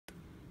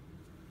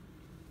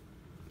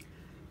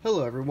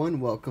Hello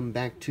everyone, welcome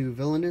back to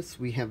Villainous.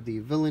 We have the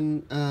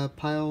villain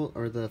pile,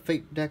 or the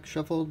fate deck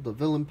shuffled, the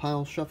villain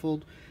pile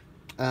shuffled.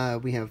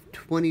 We have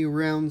 20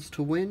 rounds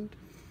to win.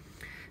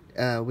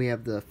 We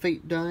have the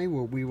fate die,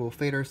 where we will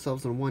fate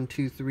ourselves on 1,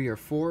 2, 3, or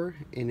 4,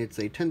 and it's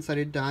a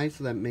 10-sided die,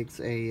 so that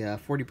makes a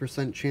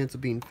 40% chance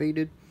of being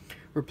fated.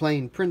 We're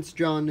playing Prince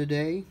John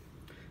today.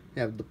 I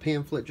have the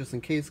pamphlet just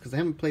in case, because I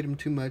haven't played him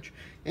too much,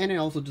 and I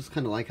also just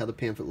kind of like how the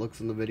pamphlet looks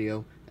in the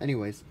video.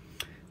 Anyways.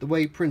 The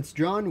way Prince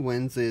John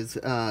wins is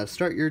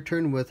start your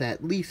turn with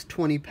at least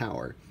 20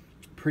 power.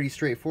 Pretty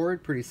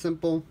straightforward, pretty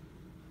simple,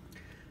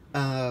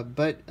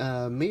 but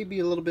maybe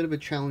a little bit of a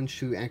challenge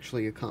to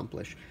actually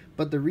accomplish.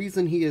 But the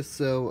reason he is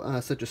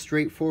such a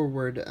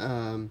straightforward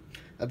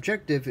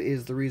objective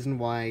is the reason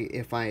why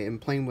if I am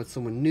playing with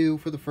someone new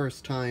for the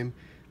first time,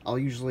 I'll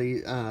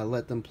usually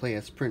let them play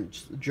as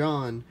Prince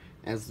John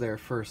as their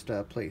first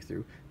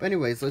playthrough. But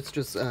anyways, let's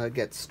just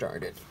get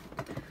started.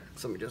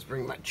 So let me just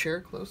bring my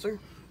chair closer.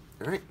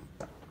 Alright,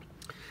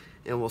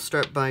 and we'll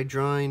start by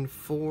drawing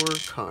 4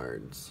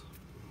 cards.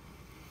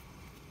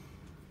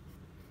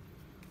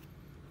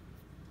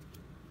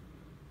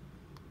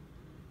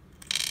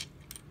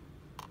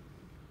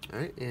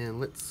 Alright, and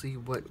let's see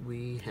what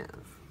we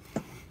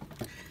have.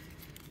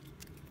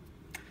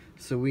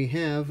 So we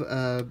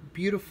have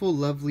Beautiful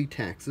Lovely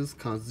Taxes,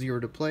 cost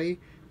 0 to play.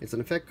 It's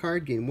an effect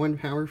card, gain 1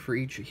 power for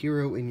each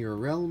hero in your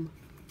realm.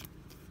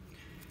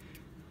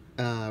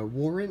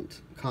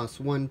 Warrant, costs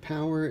 1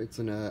 power. It's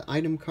an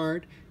item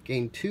card.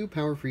 Gain 2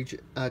 power for each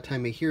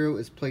time a hero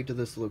is played to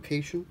this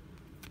location.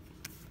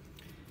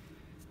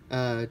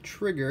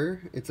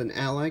 Trigger, it's an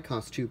ally,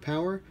 costs 2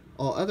 power.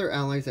 All other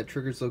allies at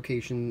Trigger's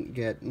location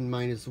get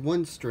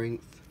 -1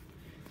 strength.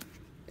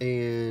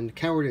 And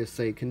Cowardice,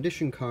 a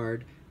condition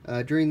card.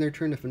 During their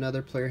turn, if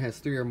another player has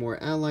 3 or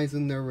more allies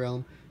in their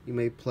realm, you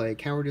may play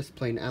Cowardice,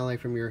 play an ally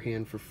from your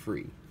hand for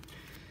free.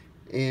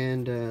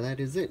 And that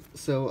is it.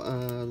 So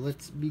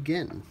let's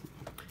begin.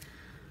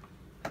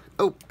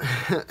 Oh,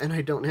 and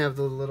I don't have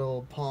the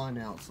little pawn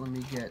out, so let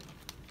me get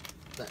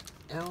that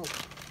out.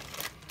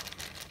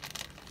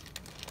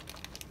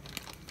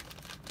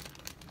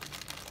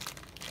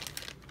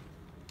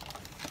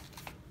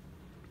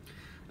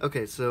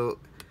 Okay, so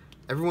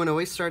everyone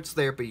always starts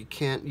there, but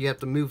you have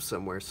to move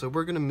somewhere. So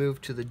we're going to move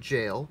to the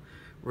jail.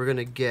 We're going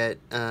to get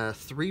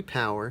 3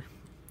 power.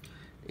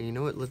 And you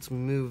know what, let's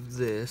move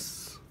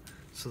this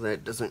so that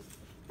it doesn't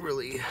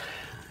really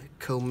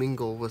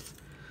commingle with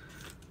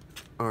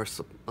our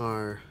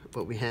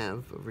what we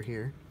have over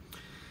here.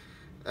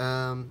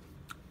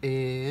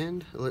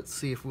 And let's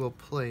see if we'll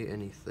play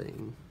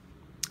anything.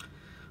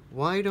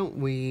 Why don't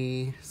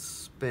we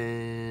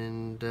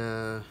spend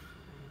because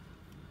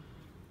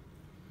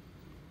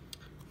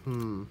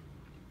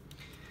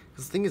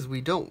the thing is,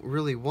 we don't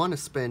really want to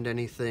spend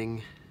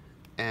anything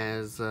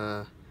as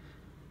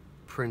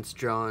Prince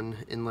John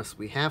unless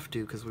we have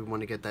to, because we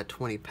want to get that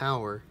 20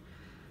 power.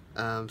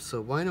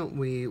 So why don't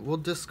we'll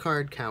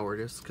discard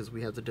Cowardice, because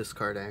we have the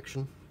discard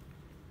action.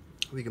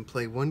 We can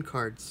play 1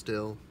 card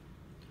still.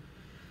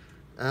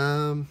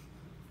 Why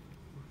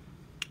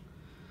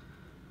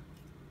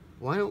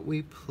don't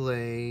we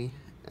play,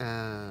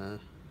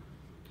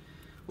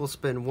 we'll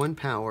spend 1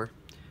 power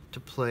to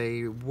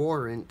play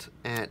Warrant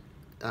at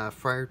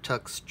Friar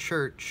Tuck's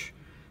church.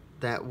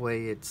 That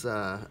way it's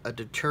a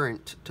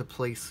deterrent to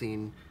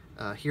placing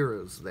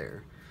heroes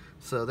there.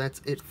 So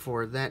that's it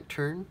for that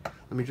turn.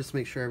 Let me just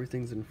make sure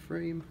everything's in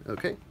frame.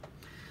 Okay.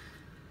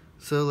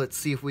 So let's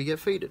see if we get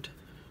fated.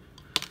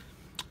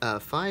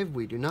 5,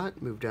 we do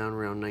not. Move down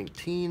around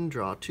 19.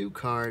 Draw 2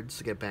 cards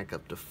to get back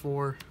up to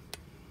 4.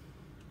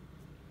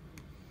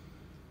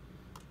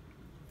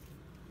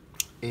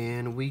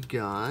 And we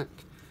got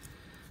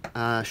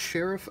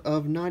Sheriff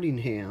of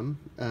Nottingham.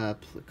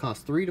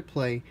 Cost 3 to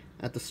play.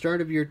 At the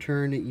start of your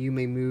turn, you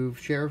may move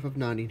Sheriff of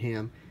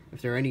Nottingham.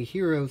 If there are any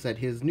heroes at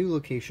his new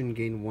location,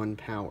 gain 1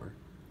 power.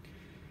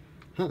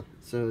 Huh,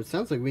 so it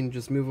sounds like we can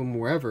just move him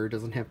wherever. It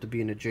doesn't have to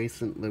be an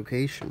adjacent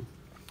location.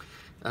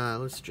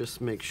 Let's just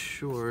make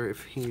sure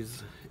if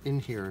he's in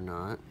here or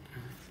not.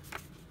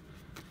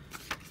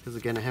 Because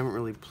again, I haven't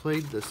really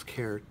played this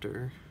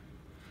character.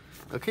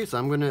 Okay, so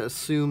I'm going to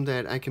assume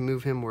that I can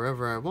move him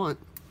wherever I want.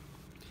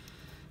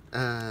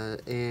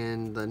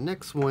 And the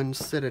next one,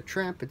 Set a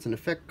Trap. It's an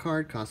effect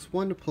card, costs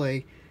 1 to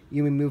play.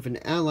 You may move an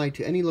ally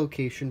to any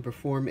location,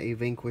 perform a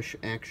vanquish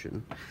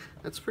action.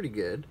 That's pretty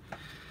good.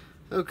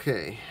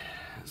 Okay,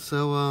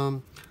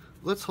 so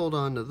let's hold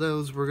on to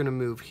those. We're going to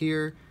move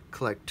here,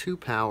 collect 2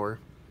 power,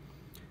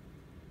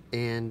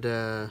 and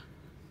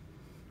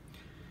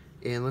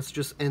let's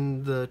just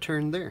end the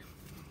turn there.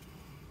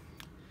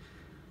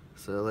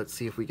 So let's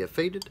see if we get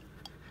fated.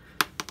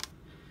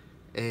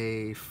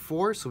 A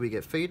 4, so we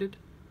get fated.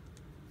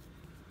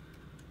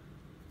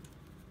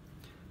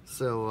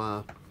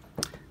 So,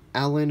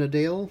 Alan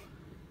Adale,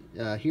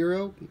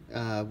 hero,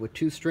 with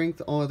 2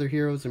 strength. All other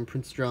heroes in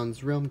Prince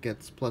John's realm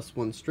gets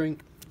 +1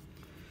 strength.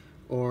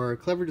 Or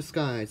Clever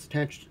Disguise.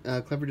 Attach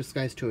Clever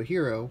Disguise to a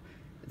hero.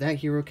 That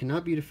hero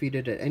cannot be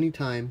defeated at any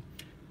time,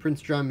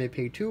 Prince John may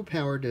pay 2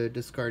 power to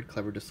discard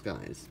Clever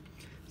Disguise.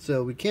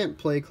 So we can't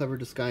play Clever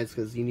Disguise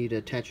because you need to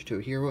attach it to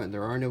a hero, and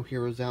there are no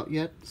heroes out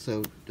yet,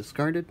 so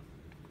discarded.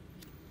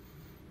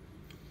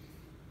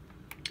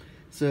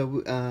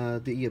 So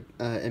the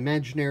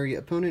imaginary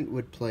opponent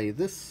would play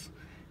this,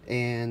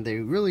 and they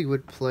really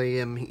would play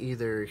him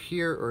either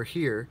here or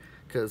here,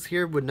 because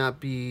here would not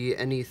be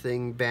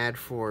anything bad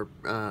for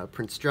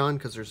Prince John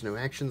because there's no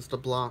actions to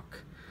block.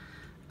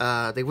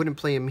 They wouldn't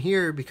play him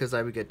here because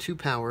I would get 2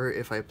 power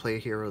if I play a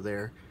hero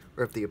there,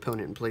 or if the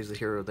opponent plays a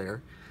hero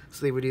there.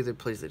 So they would either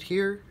place it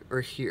here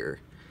or here.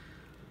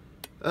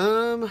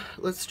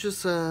 Let's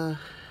just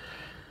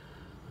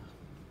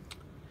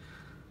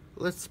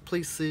let's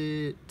place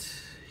it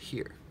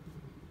here.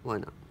 Why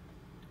not?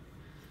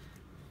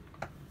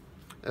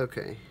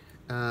 Okay,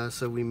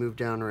 so we move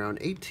down around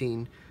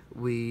 18.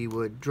 We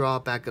would draw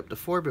back up to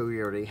 4, but we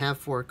already have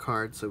 4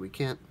 cards, so we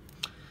can't.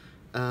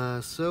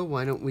 So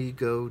why don't we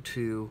go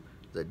to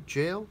the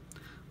jail?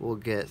 We'll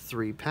get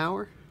 3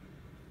 power.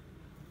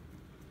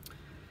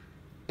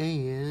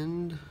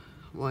 And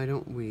why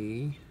don't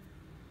we...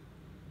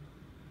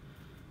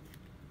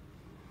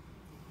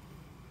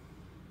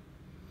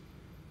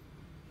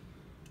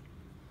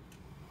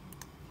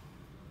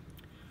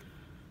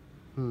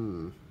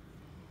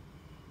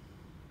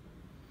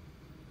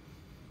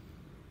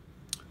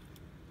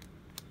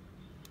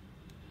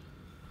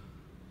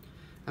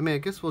 I mean, I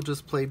guess we'll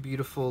just play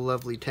Beautiful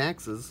Lovely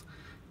Taxes,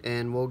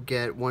 and we'll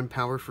get 1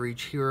 power for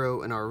each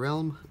hero in our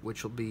realm,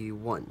 which will be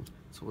 1.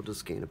 So we'll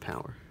just gain a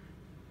power.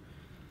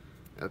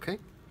 Okay,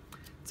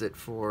 that's it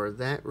for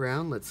that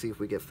round. Let's see if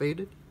we get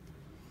faded.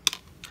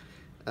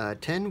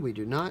 10, we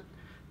do not.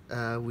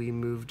 We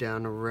move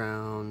down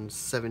around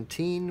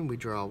 17. We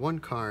draw 1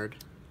 card.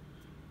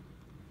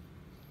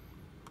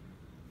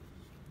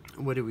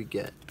 What do we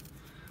get?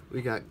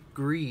 We got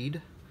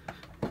Greed.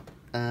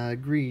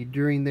 Greed.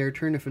 During their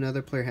turn, if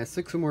another player has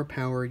 6 or more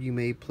power, you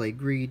may play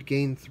Greed,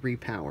 gain 3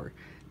 power.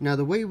 Now,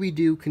 the way we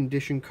do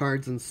condition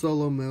cards in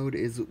solo mode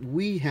is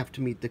we have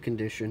to meet the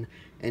condition,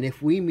 and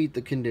if we meet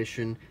the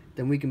condition,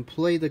 then we can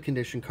play the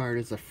condition card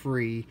as a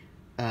free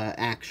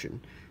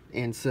action.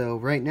 And so,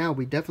 right now,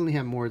 we definitely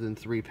have more than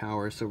 3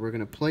 power, so we're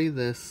going to play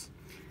this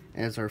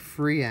as our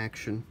free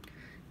action.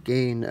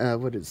 Gain,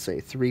 what did it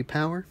say, 3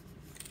 power?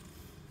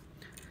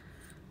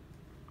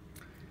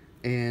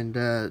 And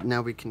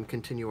now we can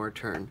continue our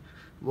turn.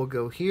 We'll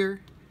go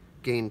here,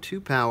 gain 2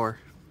 power,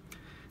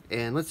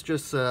 and let's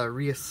just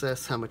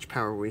reassess how much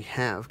power we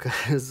have,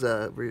 because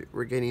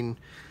we're getting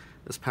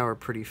this power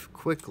pretty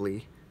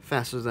quickly,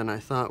 faster than I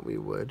thought we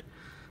would.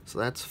 So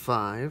that's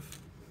 5.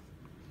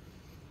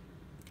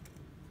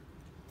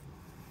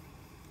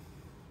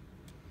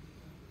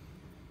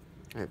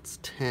 That's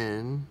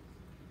 10.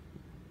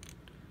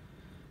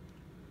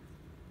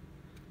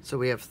 So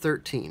we have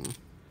 13.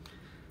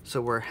 So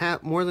we're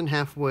more than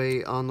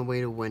halfway on the way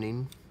to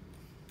winning.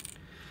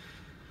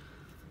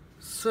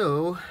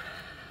 So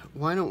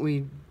why don't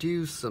we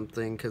do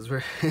something? Because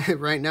we're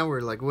right now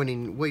we're like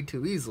winning way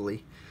too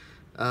easily.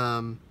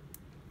 Why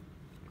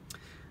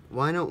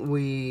don't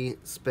we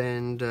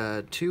spend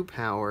 2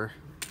 power,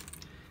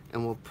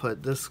 and we'll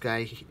put this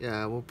guy.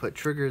 We'll put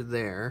Trigger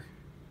there,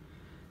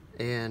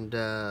 and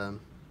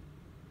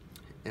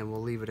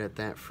we'll leave it at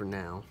that for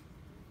now.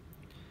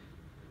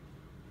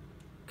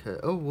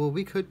 Oh, well,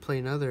 we could play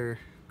another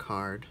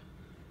card,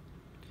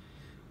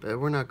 but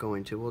we're not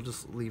going to. We'll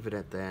just leave it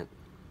at that.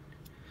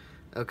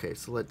 Okay,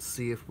 so let's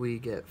see if we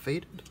get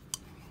faded.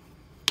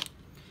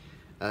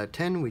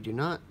 10, we do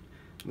not.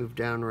 Move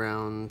down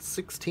around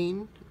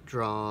 16.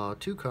 Draw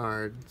 2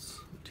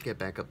 cards to get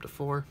back up to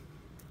 4.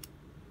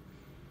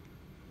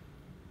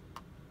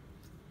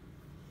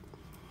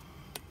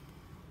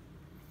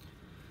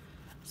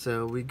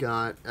 So we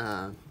got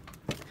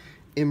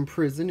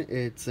Imprison.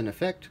 It's an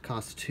effect,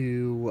 costs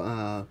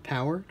 2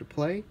 power to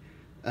play.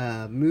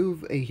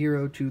 Move a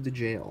hero to the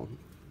jail.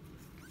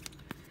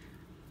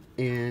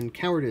 And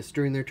Cowardice.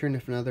 During their turn,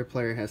 if another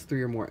player has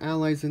 3 or more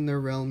allies in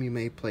their realm, you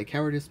may play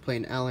Cowardice, play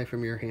an ally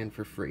from your hand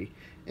for free.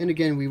 And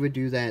again, we would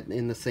do that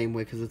in the same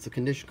way, because it's a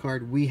condition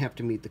card. We have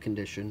to meet the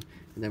condition,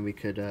 and then we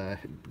could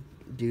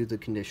do the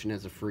condition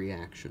as a free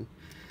action.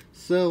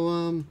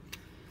 So,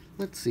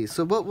 let's see.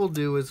 So what we'll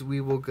do is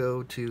we will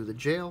go to the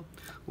jail.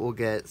 We'll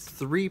get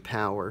 3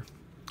 power.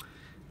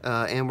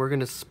 And we're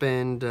going to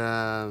spend...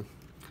 where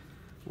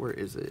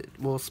is it?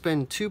 We'll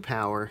spend 2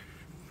 power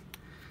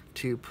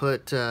to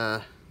put...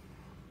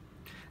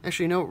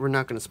 actually, no, we're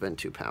not going to spend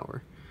 2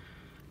 power.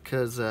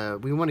 Because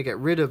we want to get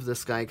rid of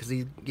this guy because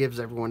he gives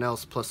everyone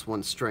else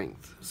 +1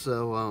 strength.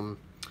 So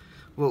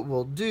what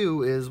we'll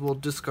do is we'll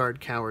discard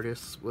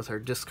Cowardice with our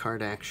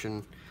discard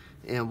action.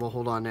 And we'll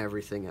hold on to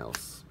everything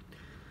else.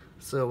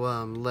 So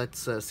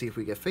let's see if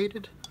we get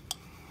faded.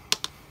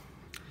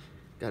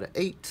 Got an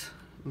 8.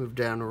 Move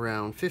down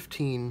around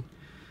 15.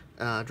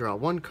 Draw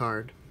 1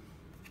 card.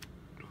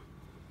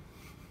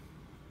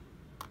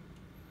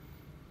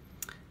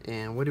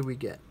 And what do we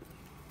get?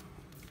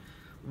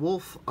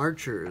 Wolf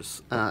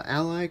Archers.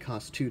 Ally,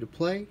 costs 2 to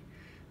play.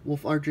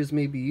 Wolf archers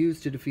may be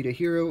used to defeat a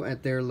hero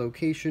at their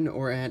location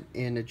or at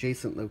an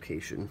adjacent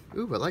location.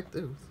 Ooh, I like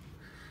those.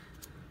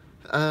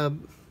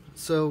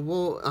 So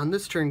we'll, on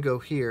this turn, go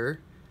here.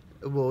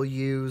 We'll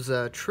use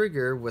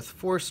Trigger with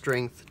 4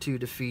 strength to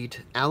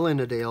defeat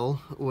Alanadale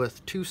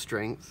with 2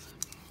 strength.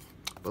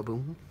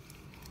 Ba-boom.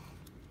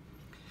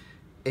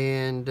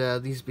 And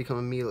these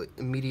become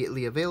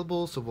immediately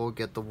available, so we'll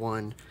get the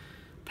 1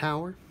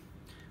 power,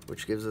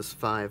 which gives us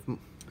 5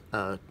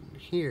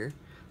 here.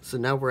 So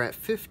now we're at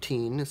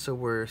 15, so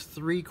we're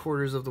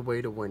 3/4 of the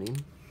way to winning.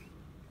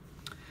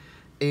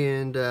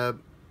 And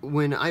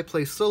when I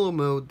play solo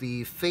mode,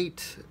 the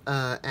fate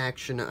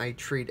action I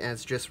treat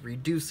as just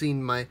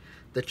reducing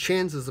the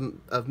chances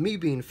of me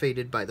being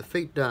fated by the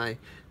fate die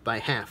by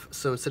half.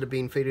 So instead of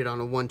being fated on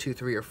a 1, 2,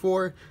 3, or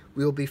 4,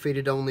 we will be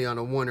fated only on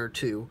a 1 or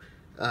 2,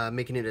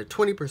 making it a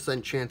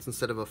 20% chance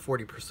instead of a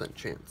 40%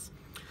 chance.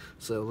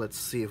 So let's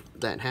see if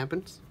that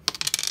happens.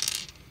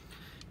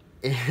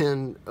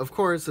 And of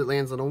course it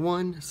lands on a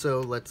 1, so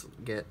let's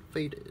get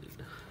fated.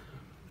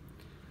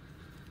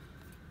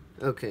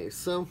 Okay,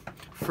 so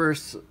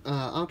first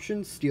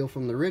option, steal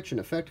from the rich, an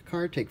effect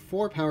card. Take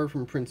 4 power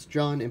from Prince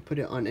John and put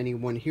it on any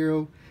 1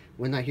 hero.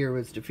 When that hero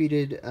is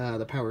defeated,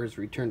 the power is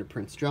returned to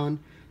Prince John.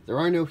 There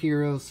are no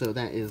heroes, so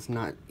that is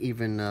not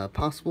even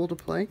possible to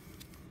play.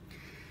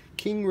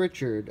 King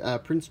Richard,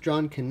 Prince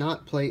John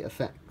cannot play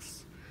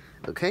effects.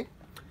 Okay.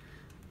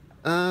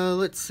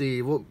 Let's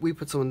see. Well, we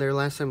put someone there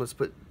last time. Let's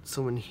put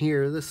someone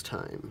here this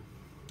time.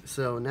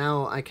 So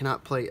now I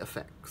cannot play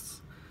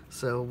effects.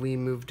 So we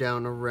move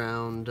down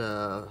around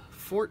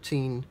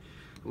 14.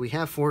 We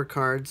have 4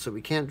 cards, so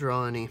we can't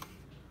draw any.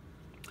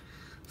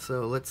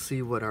 So let's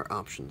see what our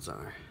options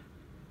are.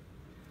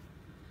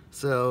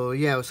 So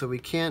yeah, so we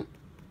can't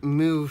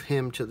move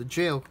him to the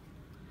jail.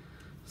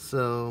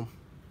 So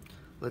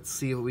let's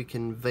see if we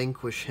can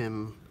vanquish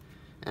him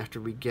after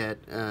we get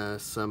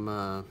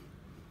some...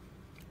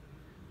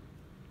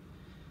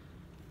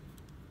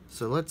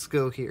 So let's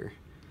go here.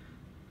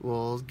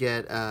 We'll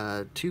get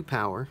 2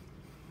 power.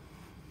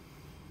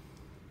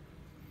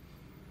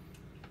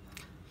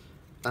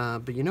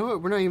 But you know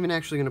what? We're not even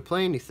actually going to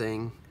play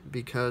anything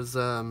because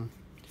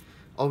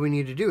all we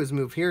need to do is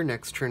move here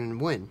next turn and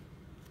win.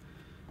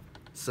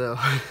 So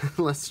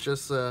let's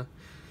just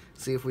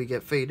see if we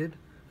get fated.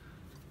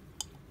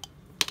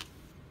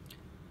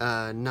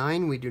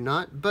 9, we do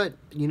not. But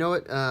you know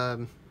what?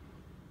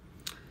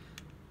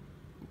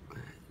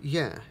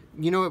 Yeah.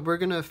 You know what, we're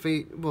gonna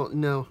well,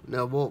 no,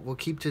 we'll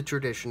keep to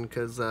tradition,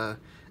 because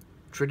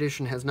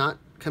tradition has not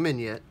come in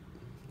yet.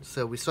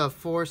 So we still have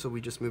 4, so we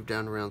just move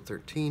down around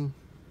 13.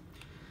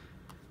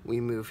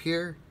 We move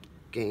here,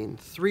 gain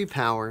 3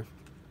 power.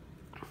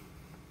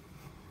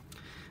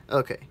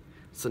 Okay,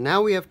 so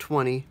now we have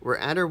 20, we're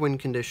at our win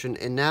condition,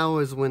 and now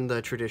is when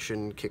the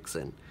tradition kicks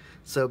in.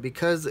 So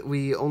because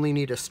we only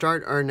need to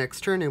start our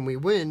next turn and we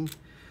win,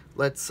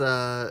 let's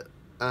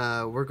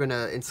we're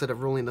gonna, instead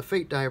of rolling the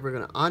fate die, we're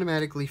gonna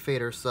automatically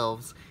fate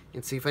ourselves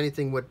and see if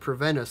anything would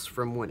prevent us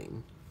from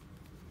winning.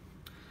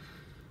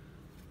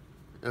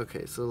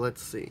 Okay, so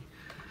let's see.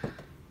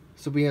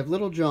 So we have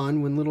Little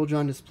John. When Little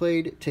John is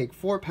played, take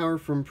 4 power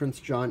from Prince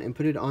John and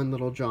put it on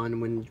Little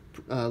John. When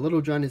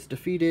Little John is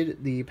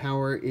defeated, the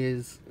power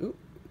is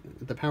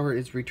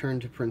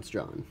returned to Prince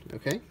John.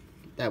 Okay,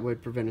 that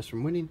would prevent us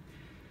from winning.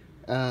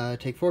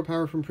 Take 4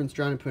 power from Prince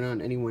John and put it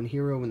on any 1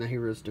 hero. When the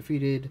hero is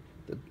defeated,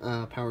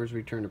 the powers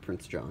return to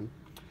Prince John.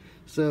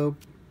 So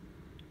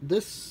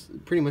this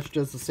pretty much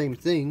does the same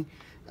thing,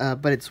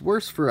 but it's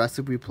worse for us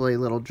if we play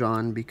Little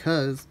John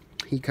because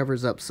he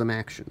covers up some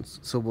actions.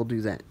 So we'll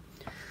do that.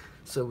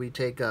 So we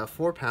take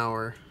 4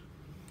 power.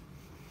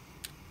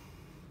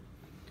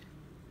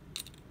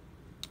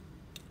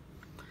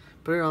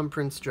 Put it on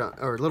Prince John,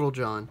 or Little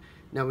John.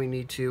 Now we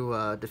need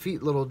to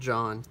defeat Little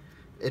John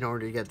in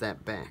order to get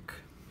that back.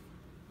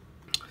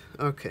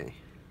 Okay.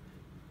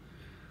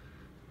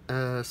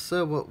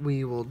 So what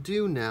we will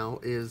do now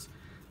is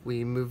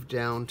we move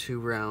down to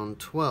round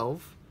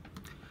 12.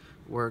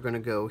 We're going to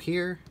go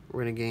here.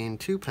 We're going to gain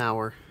 2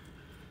 power.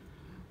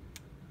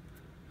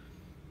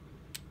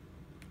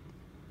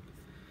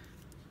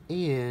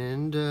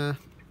 And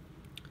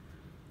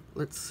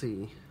let's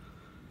see.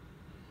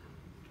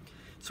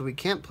 So we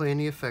can't play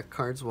any effect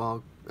cards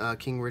while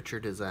King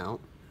Richard is out.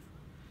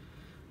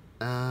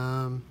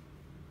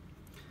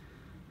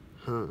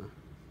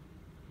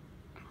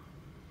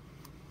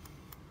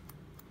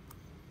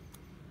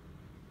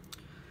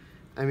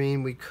 I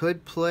mean, we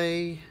could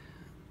play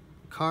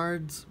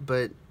cards,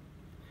 but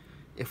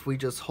if we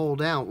just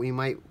hold out, we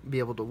might be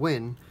able to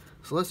win.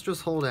 So let's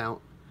just hold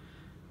out.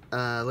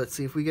 Let's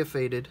see if we get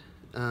fated.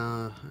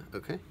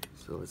 Okay,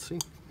 so let's see.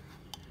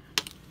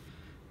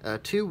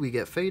 2, we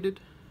get fated.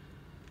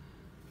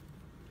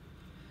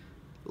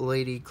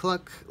 Lady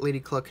Cluck. Lady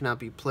Cluck cannot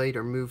be played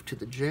or moved to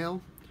the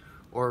jail.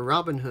 Or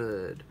Robin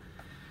Hood.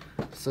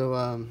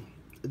 So,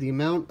 the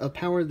amount of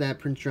power that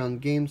Prince John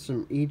gains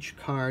from each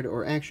card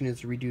or action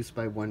is reduced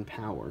by 1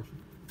 power.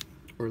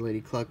 Or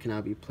Lady Cluck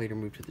cannot be played or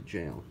moved to the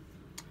jail.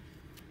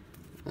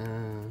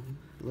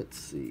 Let's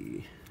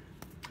see.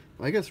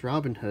 I guess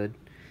Robin Hood.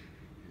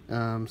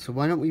 So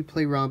why don't we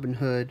play Robin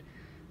Hood?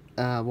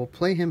 We'll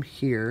play him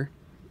here.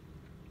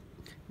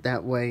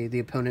 That way the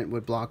opponent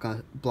would block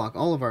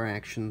all of our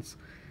actions.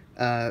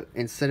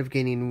 Instead of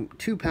gaining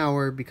 2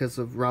 power because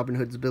of Robin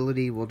Hood's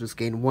ability, we'll just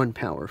gain 1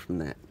 power from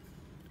that.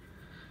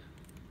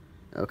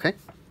 Okay.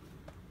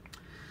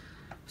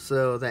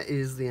 So that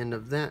is the end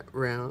of that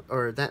round,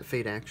 or that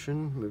fate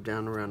action. Move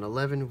down to round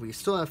 11. We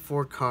still have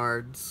 4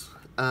 cards.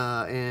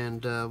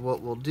 And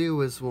what we'll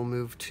do is we'll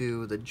move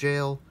to the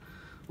jail.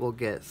 We'll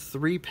get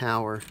 3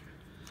 power.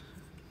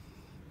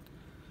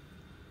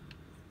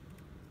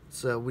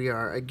 So we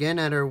are again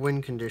at our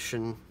win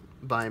condition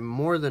by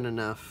more than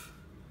enough.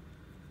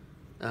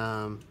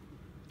 So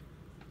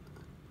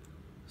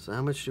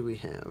how much do we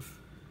have?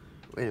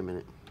 Wait a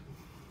minute.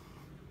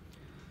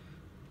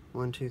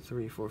 1, 2,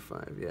 3, 4,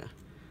 5. Yeah.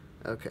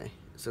 Okay.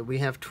 So we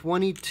have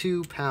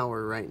 22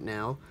 power right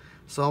now.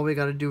 So all we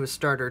got to do is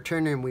start our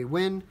turn and we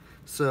win.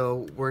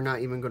 So we're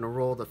not even going to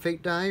roll the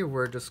fate die.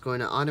 We're just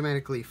going to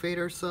automatically fate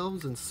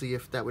ourselves and see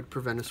if that would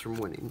prevent us from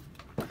winning.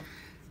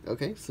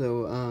 Okay.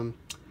 So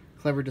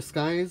Clever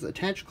Disguise.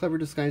 Attach Clever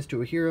Disguise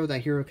to a hero. That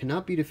hero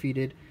cannot be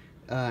defeated.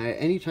 At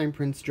any time,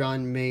 Prince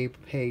John may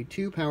pay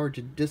 2 power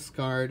to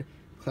discard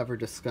Clever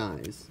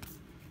Disguise.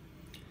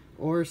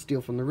 Or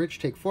Steal from the Rich.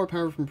 Take 4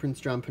 power from Prince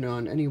John. Put it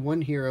on any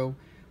one hero.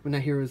 When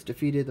that hero is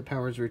defeated, the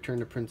power is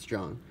returned to Prince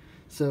John.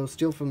 So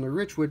Steal from the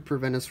Rich would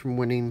prevent us from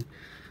winning.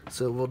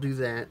 So we'll do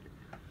that.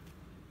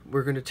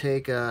 We're going to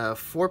take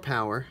 4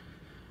 power.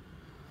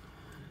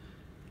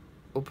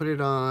 We'll put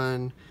it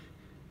on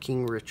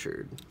King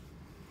Richard.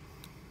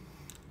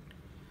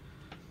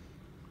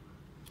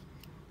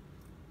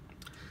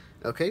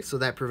 Okay, so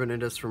that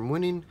prevented us from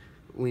winning.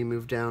 We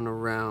move down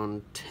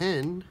around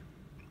 10.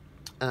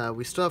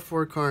 We still have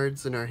 4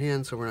 cards in our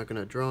hand, so we're not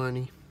going to draw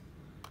any.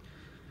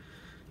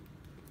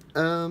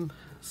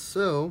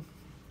 So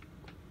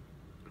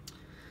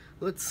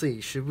let's see.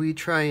 Should we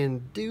try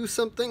and do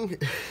something,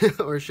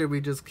 or should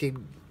we just keep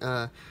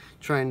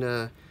trying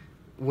to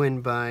win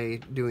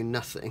by doing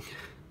nothing?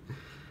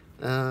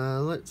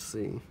 Let's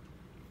see.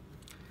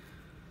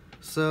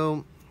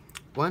 So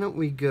why don't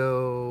we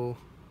go?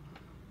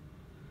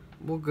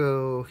 We'll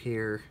go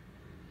here.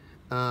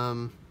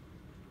 I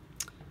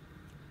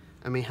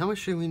mean, how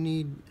much do we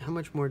need? How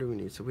much more do we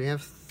need? So we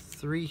have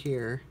 3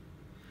 here.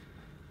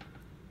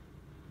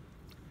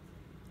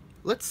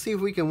 Let's see if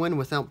we can win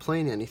without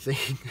playing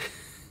anything.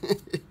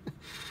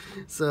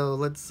 So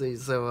let's see.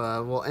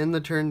 So we'll end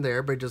the turn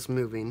there by just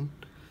moving.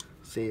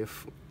 See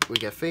if we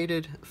get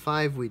fated.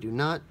 5 we do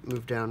not.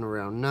 Move down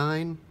around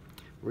 9.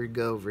 We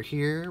go over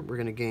here. We're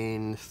going to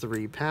gain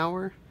 3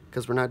 power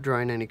because we're not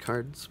drawing any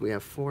cards. We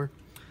have 4.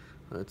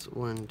 That's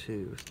 1,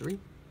 2, 3.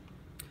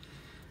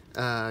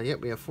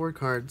 Yep, we have 4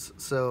 cards.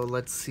 So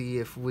let's see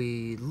if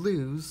we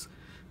lose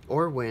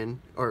or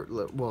win, or,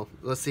 well,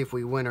 let's see if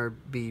we win or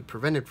be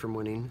prevented from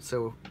winning.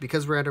 So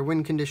because we're at our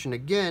win condition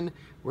again,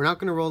 we're not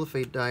going to roll the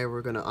fate die.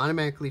 We're going to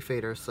automatically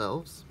fate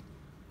ourselves.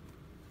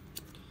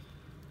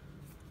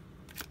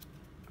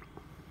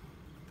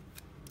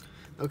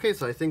 Okay,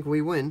 so I think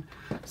we win.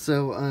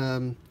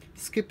 So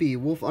Skippy,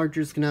 Wolf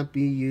Archers cannot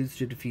be used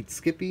to defeat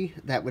Skippy.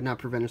 That would not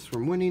prevent us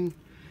from winning.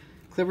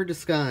 Clever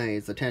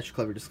Disguise. Attach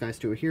Clever Disguise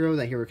to a hero.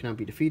 That hero cannot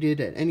be defeated.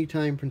 At any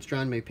time, Prince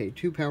John may pay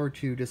 2 power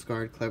to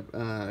discard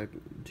Clever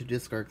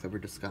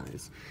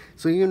Disguise.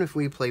 So even if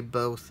we play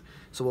both,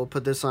 so we'll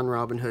put this on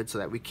Robin Hood so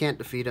that we can't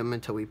defeat him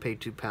until we pay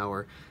 2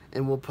 power.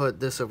 And we'll put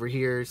this over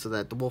here so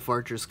that the Wolf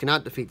Archers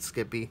cannot defeat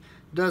Skippy.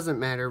 Doesn't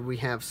matter. We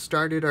have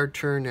started our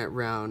turn at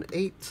round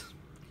 8.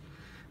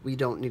 We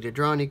don't need to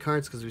draw any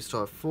cards because we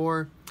still have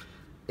 4.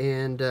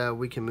 And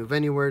we can move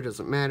anywhere,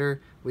 doesn't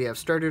matter. We have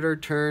started our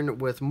turn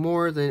with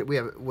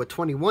with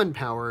 21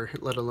 power,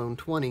 let alone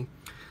 20.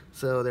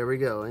 So there we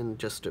go. And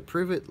just to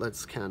prove it,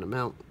 let's count them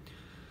out.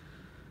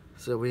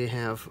 So we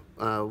have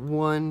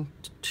 1,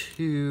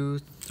 2,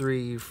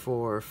 3,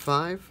 4,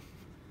 5,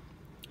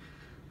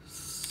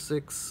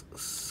 6,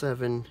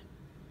 7,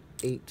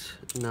 8,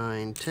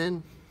 9,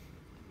 10,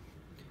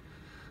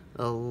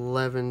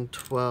 11,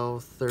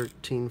 12,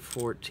 13,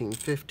 14,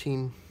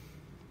 15,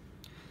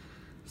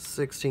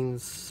 16,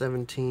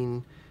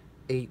 17,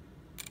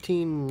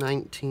 18,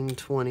 19,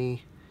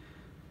 20,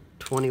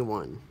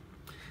 21.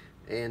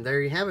 And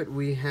there you have it.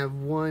 We have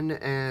won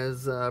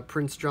as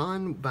Prince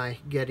John by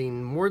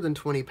getting more than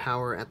 20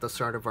 power at the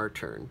start of our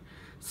turn.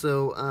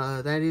 So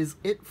that is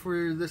it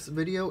for this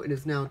video. It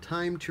is now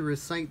time to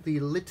recite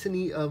the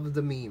Litany of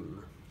the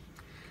Meme.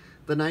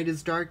 The night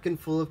is dark and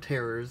full of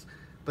terrors,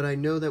 but I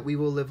know that we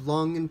will live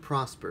long and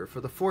prosper,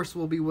 for the Force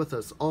will be with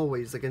us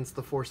always against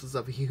the forces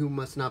of he who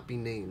must not be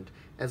named,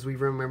 as we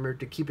remember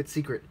to keep it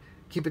secret,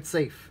 keep it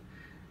safe,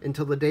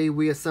 until the day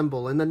we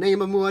assemble in the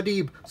name of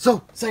Muad'Dib.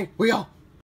 So say we all.